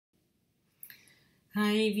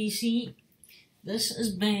Hi VC, this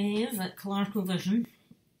is Bev at Clarko Vision,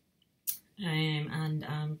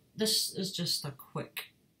 and this is just a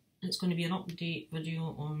quick, it's going to be an update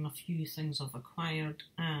video on a few things I've acquired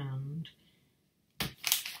and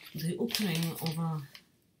the opening of a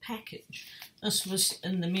package. This was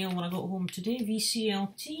in the mail when I got home today,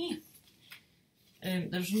 VCLT.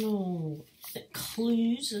 There's no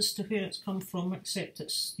clues as to where it's come from except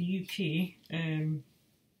it's the UK.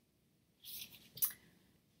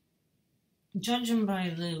 Judging by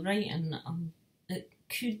the writing, it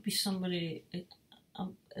could be somebody, it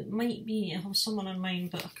might be, I have someone in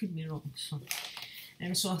mind, but I could be wrong. So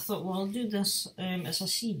I thought, well, I'll do this, it's a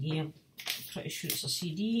CD, I'm pretty sure it's a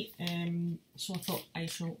CD, so I thought I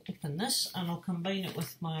shall open this and I'll combine it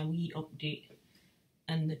with my wee update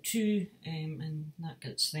in the two, and that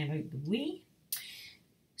gets them out the way.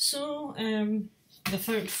 So,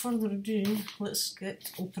 without further ado, let's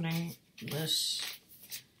get opening this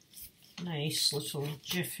nice little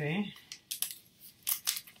jiffy.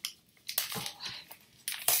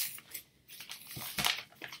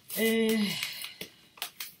 It's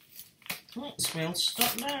well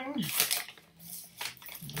stuck down,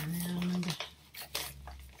 and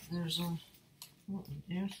there's a, what on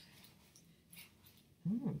earth?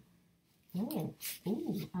 Oh,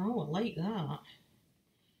 I like that.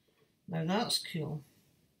 Now that's cool.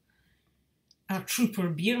 A Trooper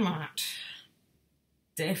beer mat.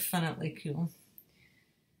 Definitely cool.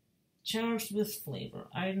 Charged with flavour.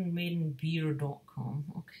 IronMaidenBeer.com.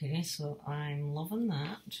 Okay, so I'm loving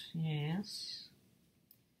that. Yes.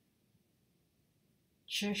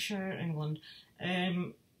 Cheshire, England.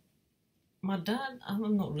 My dad,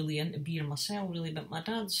 I'm not really into beer myself really, but my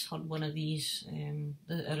dad's had one of these,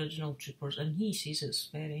 the original Troopers, and he says it's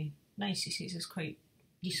very nice. He says it's quite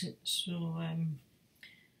decent, so I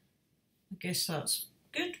guess that's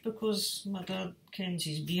good because my dad kens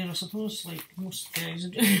his beer, I suppose, like most guys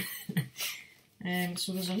do.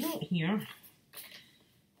 So there's a note here.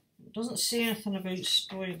 It doesn't say anything about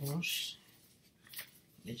spoilers.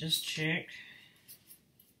 Let me just check.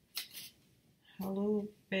 Hello,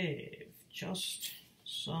 Bev. Just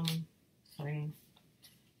something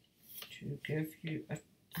to give you a...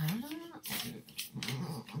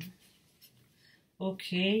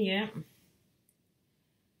 Okay, yeah.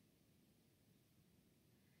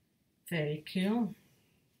 Very cool.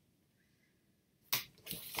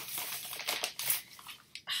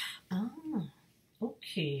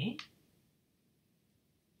 Okay.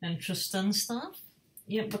 Interesting stuff.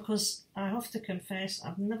 Yeah, because I have to confess,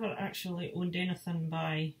 I've never actually owned anything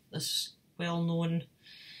by this well-known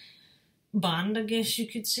band, I guess you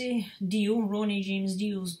could say. Dio, Ronnie James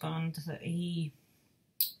Dio's band that he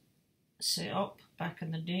set up back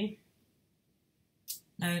in the day.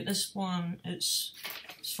 Now this one, it's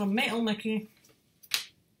from Metal Mickey,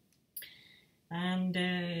 and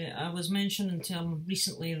I was mentioning to him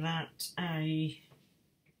recently that I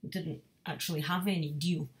didn't actually have any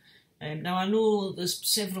Dio. Now I know there's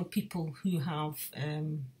several people who have,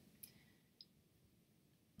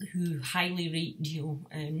 who highly rate Dio,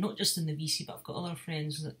 not just in the VC, but I've got other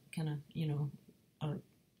friends that kind of, you know, are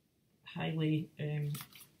highly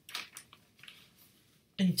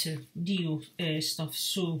into Dio stuff.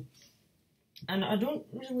 So, and I don't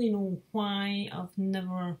really know why I've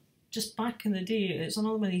never, just back in the day, it's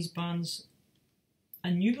another one of these bands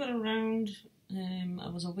I knew were around, I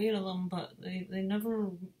was aware of them, but they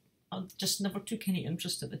never, I just never took any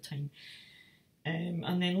interest at the time.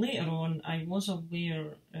 And then later on, I was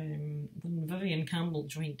aware when Vivian Campbell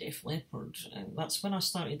joined Def Leppard, that's when I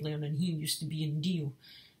started learning he used to be in Dio.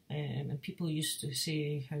 And people used to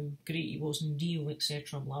say how great he was in Dio,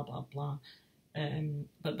 etc., blah, blah, blah.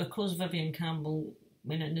 But because Vivian Campbell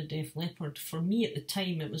went into Def Leppard, for me at the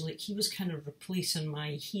time, it was like he was kind of replacing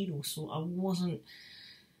my hero, so I wasn't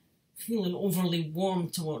feeling overly warm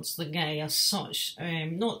towards the guy as such.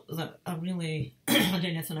 Not that I really had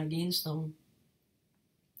anything against them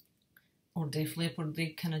or Def Leppard, they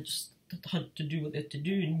kind of just had to do what they had to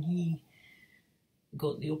do, and he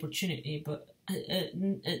got the opportunity, but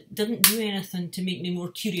it didn't do anything to make me more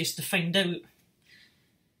curious to find out,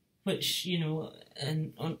 which, you know,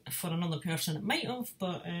 and for another person it might have,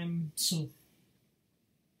 but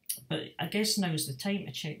but I guess now is the time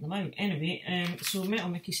to check them out. Anyway, so Metal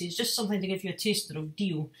Mickey says, just something to give you a taster of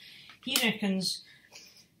Dio. He reckons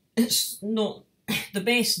it's not the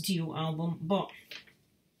best Dio album, but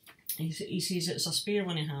he says it's a spare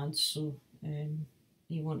one he had, so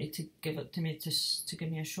he wanted to give it to me to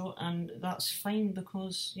give me a shot, and that's fine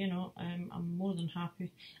because, you know, I'm more than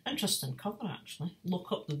happy. Interesting cover actually,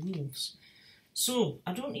 Lock Up the Wolves. So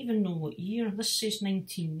I don't even know what year, this says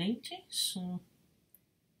 1990, so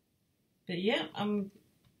But yeah, I'm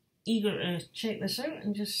eager to check this out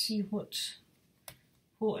and just see what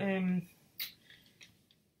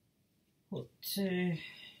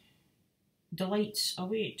delights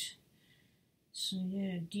await. So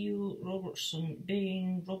yeah, Dio, Robertson,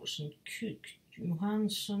 Bain, Robertson, Cook,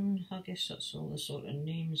 Johansson. I guess that's all the sort of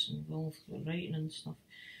names involved with writing and stuff.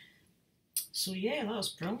 So yeah, that's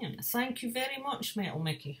brilliant. Thank you very much, Metal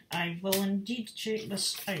Mickey. I will indeed check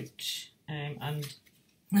this out. And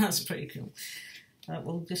that's pretty cool. That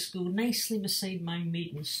will just go nicely beside my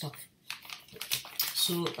maiden stuff.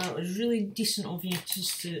 So that was really decent of you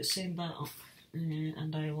just to send that up.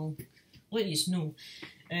 And I will let you know.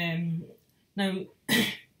 Now,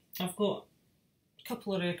 I've got a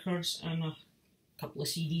couple of records and a couple of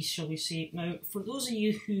CDs, shall we say. Now, for those of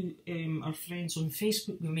you who are friends on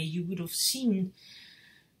Facebook with me, you would have seen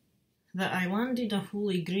that I landed a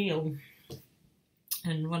Holy Grail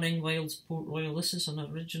in Running Wild's Port Royal. This is an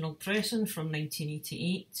original pressing from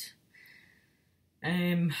 1988.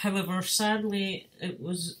 However, sadly, it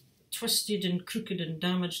was twisted and crooked and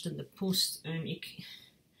damaged in the post. You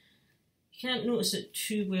can't notice it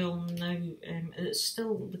too well now. It's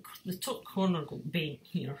still, the top corner got bent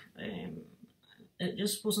here. It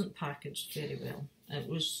just wasn't packaged very well. It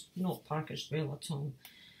was not packaged well at all.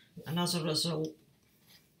 And as a result,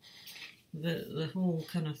 the whole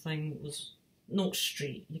kind of thing was not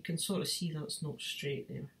straight. You can sort of see that's not straight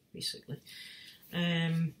there, basically.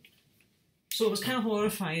 So I was kind of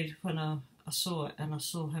horrified when I saw it and I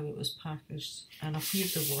saw how it was packaged, and I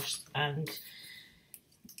feared the worst. And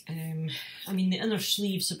I mean, the inner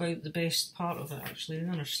sleeve's about the best part of it, actually.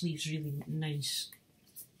 The inner sleeve's really nice.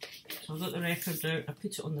 So I got the record out, I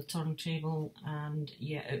put it on the turntable, and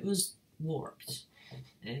yeah, it was warped.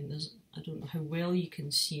 I don't know how well you can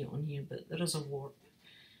see it on here, but there is a warp.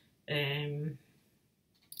 And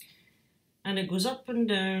it goes up and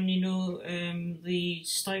down, you know. The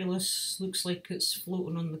stylus looks like it's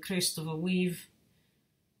floating on the crest of a wave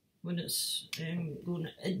when it's going.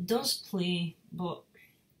 It does play, but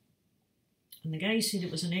and the guy said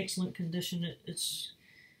it was in excellent condition. It's,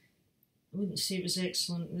 I wouldn't say it was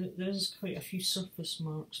excellent. There's quite a few surface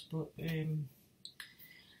marks, but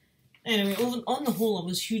anyway, on the whole, I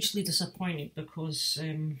was hugely disappointed because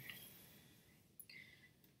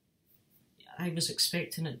I was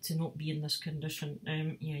expecting it to not be in this condition.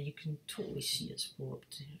 Yeah, you can totally see it's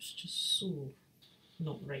warped. It's just so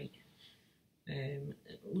not right.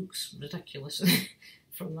 It looks ridiculous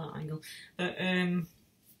from that angle, but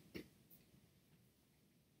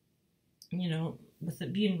you know, with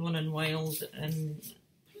it being Running Wild and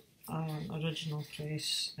original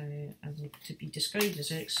press and to be described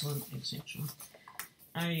as excellent, etc.,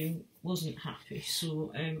 I wasn't happy.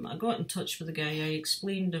 So I got in touch with the guy. I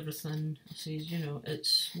explained everything. I says, you know,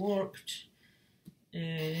 it's warped.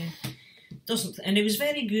 Doesn't, and it was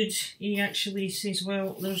very good. He actually says,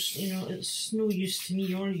 well, there's, you know, it's no use to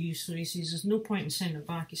me or you. So he says, there's no point in sending it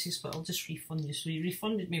back. He says, but I'll just refund you. So he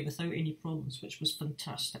refunded me without any problems, which was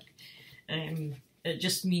fantastic. It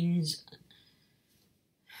just means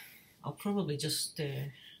I'll probably just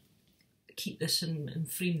keep this and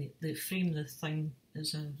frame the thing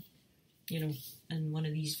as a, you know, in one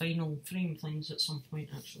of these vinyl frame things at some point,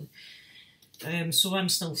 actually. So I'm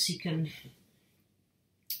still seeking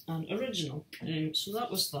an original. So that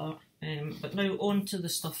was that. But now on to the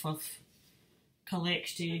stuff I've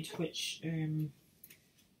collected, which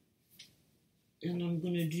and I'm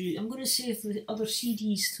going to save the other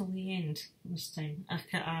CDs till the end this time.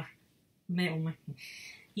 Aka Metal Mickey.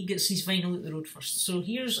 He gets his vinyl at the road first. So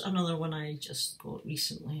here's another one I just got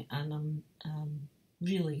recently, and I'm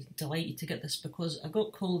really delighted to get this because I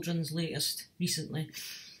got Cauldron's latest recently,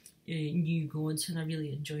 New Gods, and I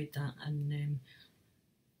really enjoyed that. And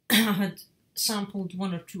I had sampled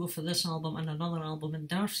one or two of this album and another album, and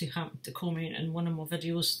Darcy happened to comment in one of my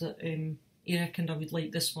videos that he reckoned I would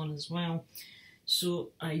like this one as well. So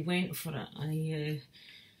I went for it.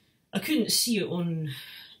 I couldn't see it on,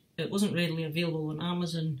 it wasn't readily available on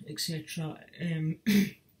Amazon, etc.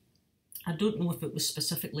 I don't know if it was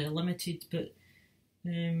specifically a limited, but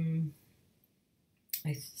I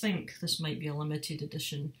think this might be a limited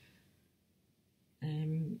edition.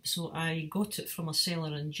 So I got it from a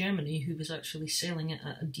seller in Germany who was actually selling it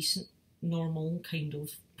at a decent, normal kind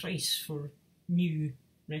of price for new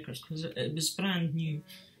records, because it was brand new.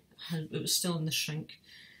 It was still in the shrink,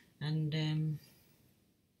 and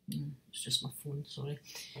it's just my phone, sorry.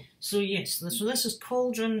 So yes, so this is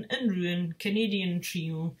Cauldron in Ruin, Canadian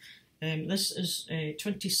trio. This is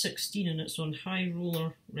 2016 and it's on High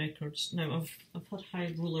Roller Records. Now I've had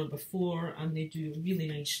High Roller before and they do a really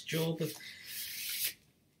nice job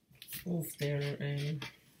of their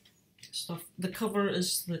stuff. stuff. The cover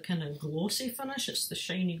is the kind of glossy finish. It's the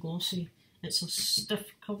shiny glossy. It's a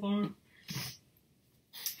stiff cover.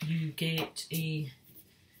 You get a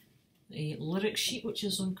lyric sheet, which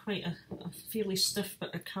is on quite a fairly stiff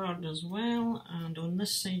bit of card as well, and on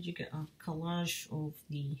this side you get a collage of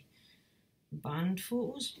the band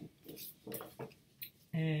photos.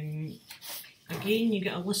 Again, you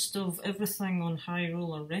get a list of everything on High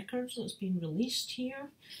Roller Records that's been released here.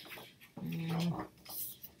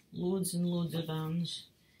 Loads and loads of bands.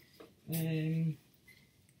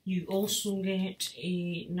 You also get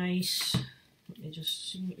a nice,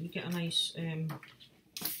 you get a nice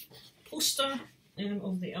poster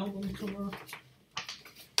of the album cover.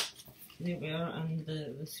 There we are, and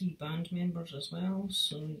the 3 band members as well,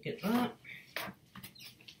 so you get that.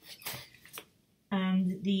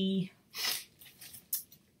 And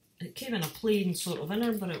it came in a plain sort of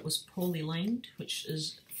inner, but it was poly-lined, which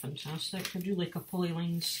is fantastic. I do like a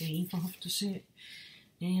poly-lined sleeve, I have to say.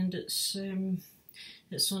 And it's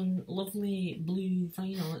on lovely blue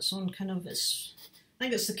vinyl. It's on kind of, I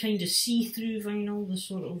think it's the kind of see-through vinyl, the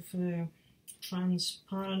sort of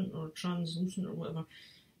transparent or translucent or whatever.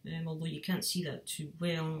 Although you can't see that too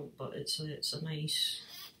well, but it's a nice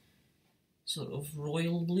sort of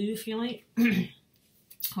royal blue, if you like.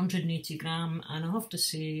 180 gram, and I have to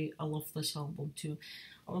say I love this album too.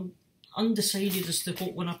 I'm undecided as to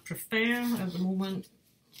what one I prefer at the moment.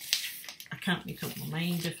 I can't make up my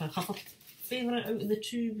mind if I have a favourite out of the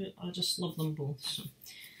two, but I just love them both.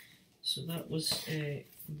 So that was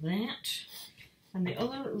that. And the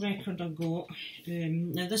other record I got,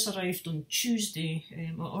 now this arrived on Tuesday.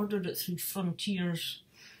 I ordered it through Frontier's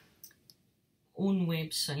own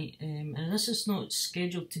website, and this is not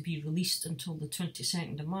scheduled to be released until the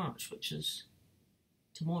 22nd of March, which is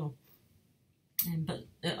tomorrow. But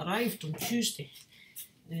it arrived on Tuesday,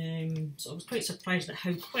 so I was quite surprised at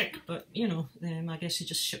how quick, but you know, I guess they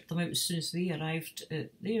just shipped them out as soon as they arrived at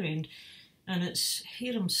their end. And it's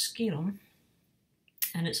Harem Scarum,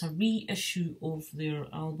 and it's a reissue of their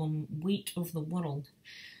album Weight of the World.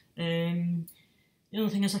 The only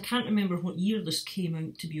thing is, I can't remember what year this came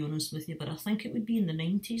out, to be honest with you, but I think it would be in the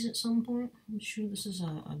 90s at some point. I'm sure this is a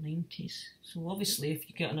 90s. So obviously, if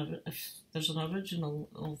there's an original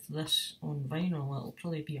of this on vinyl, it'll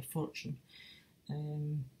probably be a fortune.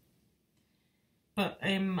 But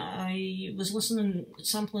I was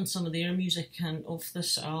sampling some of their music, and of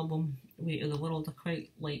this album, Weight of the World, I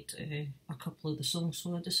quite liked a couple of the songs,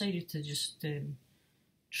 so I decided to just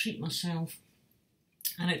treat myself.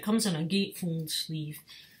 And it comes in a gatefold sleeve.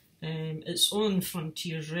 It's on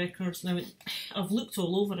Frontiers Records. Now, I've looked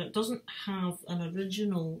all over. It doesn't have an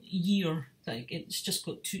original year. It's just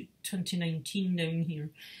got 2019 down here.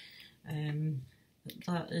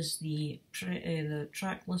 That is the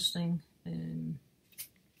track listing, and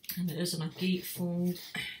it is in a gatefold.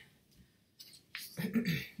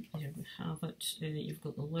 Here we have it. You've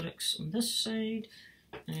got the lyrics on this side,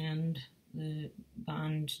 and the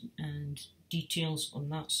band and details on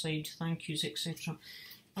that side, thank yous, etc.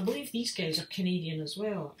 I believe these guys are Canadian as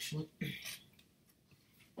well, actually.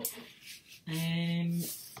 And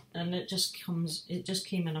it just came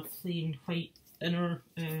in a plain white inner,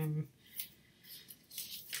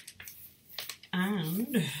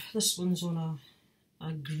 and this one's on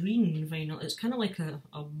a green vinyl. It's kind of like a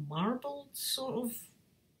marbled sort of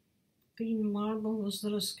green marble, as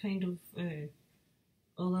there is kind of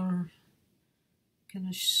other kind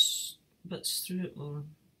of bits through it, or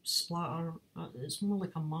splatter. It's more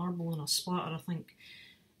like a marble and a splatter, I think.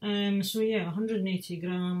 So yeah, 180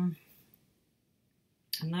 gram,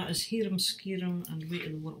 and that is Harem Scarum and Weight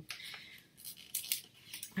of the World.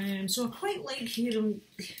 So I quite like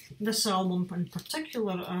this album in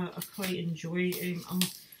particular. I quite enjoy.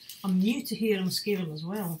 I'm new to Harem Scarum as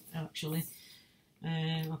well, actually.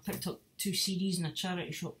 I picked up 2 CDs in a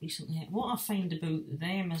charity shop recently. What I find about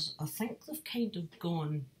them is I think they've kind of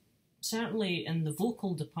gone, certainly in the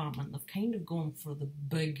vocal department, they've kind of gone for the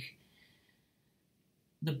big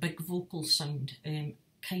vocal sound,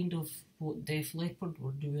 kind of what Def Leppard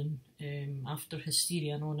were doing after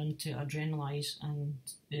Hysteria and on into Adrenalize and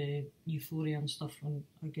Euphoria and stuff, and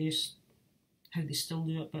I guess how they still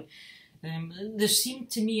do it. But there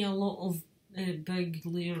seemed to me a lot of big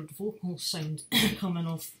layered vocal sound coming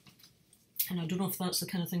off, and I don't know if that's the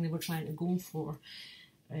kind of thing they were trying to go for.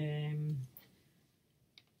 And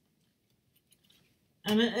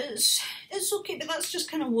it's okay, but that's just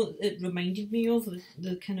kind of what it reminded me of,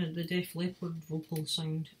 the kind of the Def Leppard vocal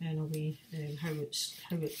sound in a way, how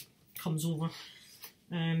it comes over.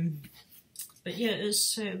 But yeah,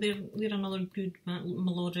 it's they're another good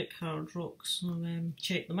melodic hard rock, so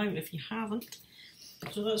check them out if you haven't.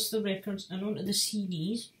 So that's the records, and onto the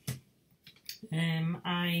CDs.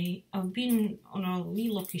 I've been on a wee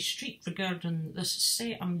lucky streak regarding this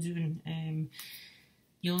set I'm doing.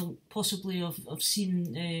 You'll possibly have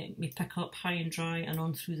seen me pick up High and Dry and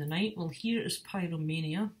On Through the Night. Well, here is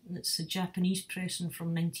Pyromania, and it's the Japanese pressing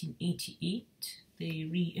from 1988. They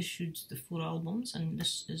reissued the 4 albums, and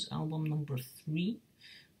this is album number 3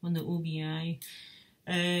 on the OBI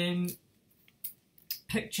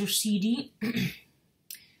picture CD,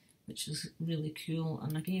 which is really cool.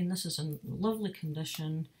 And again, this is in lovely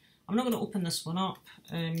condition. I'm not going to open this one up.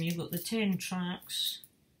 You've got the 10 tracks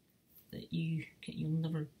that you'll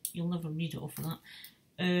never read it off of that.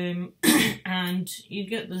 And you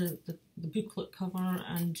get the booklet cover,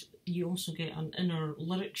 and you also get an inner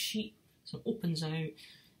lyric sheet. So it opens out, and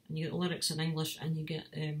you get the lyrics in English, and you get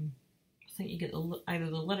I think you get either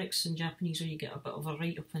the lyrics in Japanese, or you get a bit of a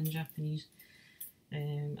write-up in Japanese.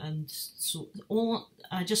 And so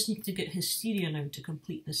I just need to get Hysteria now to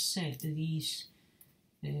complete this set of these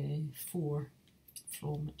 4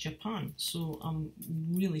 from Japan. So I'm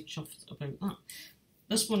really chuffed about that.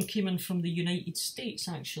 This one came in from the United States,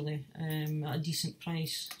 actually, at a decent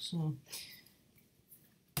price. So,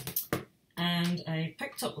 and I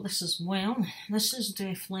picked up this as well. This is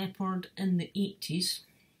Def Leppard in the 80s.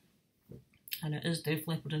 And it is Def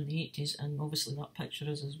Leppard in the 80s, and obviously that picture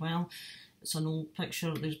is as well. It's an old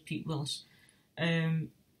picture. There's Pete Willis. And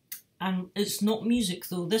it's not music,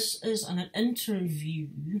 though. This is an interview,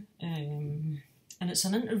 and it's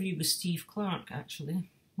an interview with Steve Clark, actually,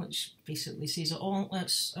 which basically says it all.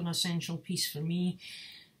 That's an essential piece for me.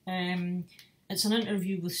 It's an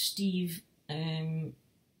interview with Steve.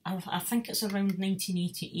 I think it's around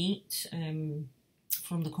 1988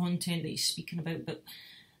 from the content that he's speaking about, but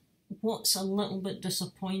what's a little bit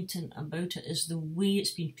disappointing about it is the way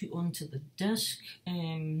it's been put onto the disc.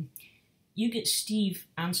 You get Steve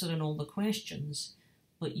answering all the questions,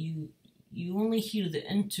 but you only hear the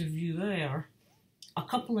interviewer a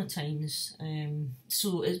couple of times.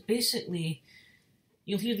 So it's basically,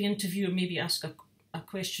 you'll hear the interviewer maybe ask a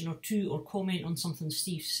question or two or comment on something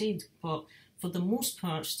Steve said, but for the most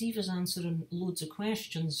part, Steve is answering loads of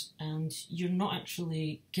questions, and you're not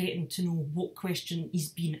actually getting to know what question is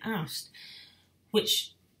being asked,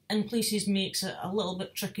 which in places makes it a little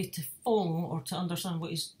bit tricky to follow or to understand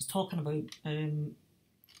what he's talking about, and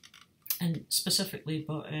specifically,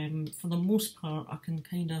 but for the most part, I can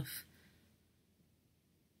kind of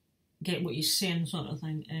get what he's saying, sort of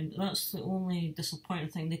thing. That's the only disappointing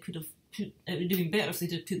thing. They could have put, it would have been better if they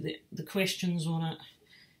did put the questions on it,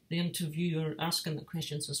 the interviewer asking the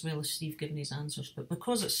questions as well as Steve giving his answers. But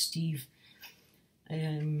because it's Steve,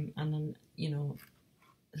 and then, you know,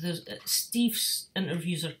 Steve's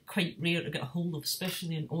interviews are quite rare to get a hold of,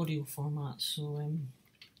 especially in audio format. So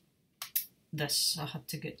this I had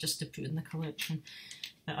to get just to put in the collection.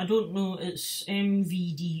 I don't know, it's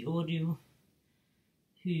MVD Audio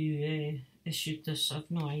who issued this.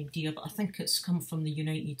 I've no idea, but I think it's come from the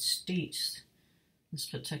United States, this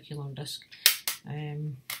particular disc.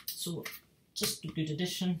 So just a good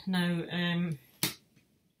addition. Now,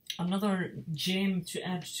 another gem to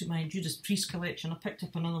add to my Judas Priest collection. I picked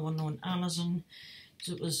up another one on Amazon.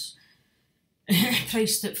 So it was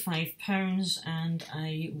priced at £5, and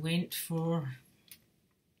I went for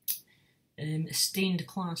Stained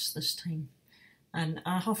Class this time. And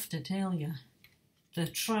I have to tell you, the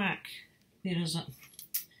track, there is a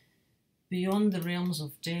Beyond the Realms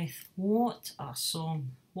of Death. What a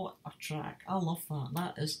song, what a track. I love that.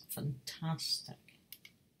 That is fantastic.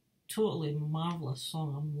 Totally marvellous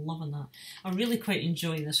song. I'm loving that. I really quite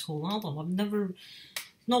enjoy this whole album. I've never,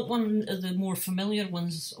 not one of the more familiar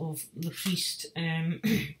ones of the Priest,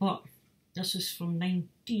 but this is from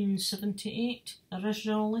 1978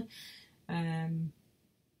 originally.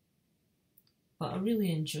 But I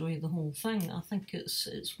really enjoy the whole thing. I think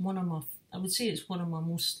it's one of my, I would say it's one of my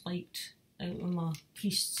most liked out of my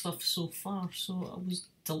Priest stuff so far. So I was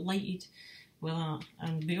delighted with that.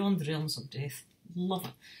 And Beyond the Realms of Death, love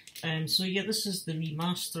it. So yeah, this is the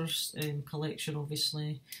remasters collection,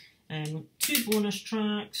 obviously. 2 bonus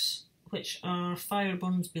tracks, which are Fire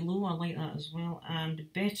Burns Below, I like that as well,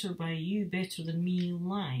 and Better by You, Better Than Me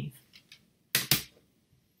Live.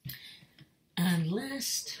 And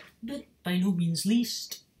last, but by no means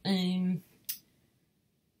least, I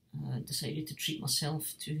decided to treat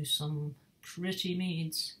myself to some Pretty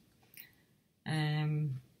Maids.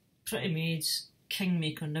 Pretty Maids,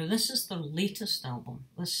 Kingmaker. Now this is their latest album.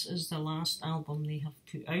 This is the last album they have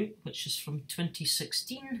put out, which is from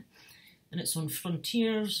 2016, and it's on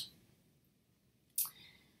Frontiers.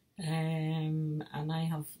 And I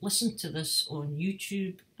have listened to this on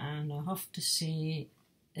YouTube, and I have to say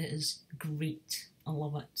It is great. I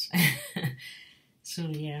love it. So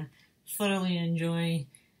yeah, thoroughly enjoy.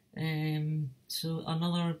 So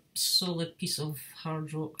another solid piece of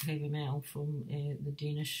hard rock heavy metal from the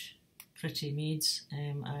Danish Pretty Maids.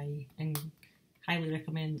 I highly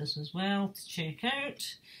recommend this as well to check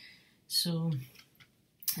out. So,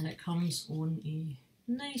 and it comes on a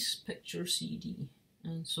nice picture CD.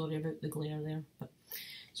 And sorry about the glare there, but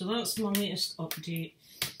so that's my latest update.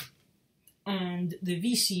 And the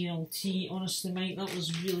VCLT, honestly, Mike, that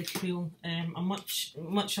was really cool. I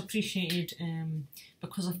much appreciated,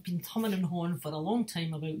 because I've been humming and hawing for a long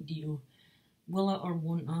time about Dio. Will I or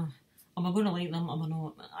won't I? Am I going to like them? Am I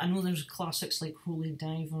not? I know there's classics like Holy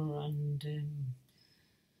Diver and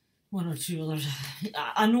one or two others.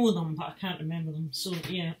 I know them, but I can't remember them. So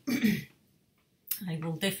yeah, I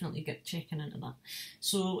will definitely get checking into that.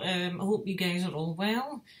 So I hope you guys are all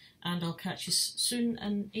well, and I'll catch you soon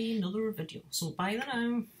in another video. So bye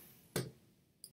now.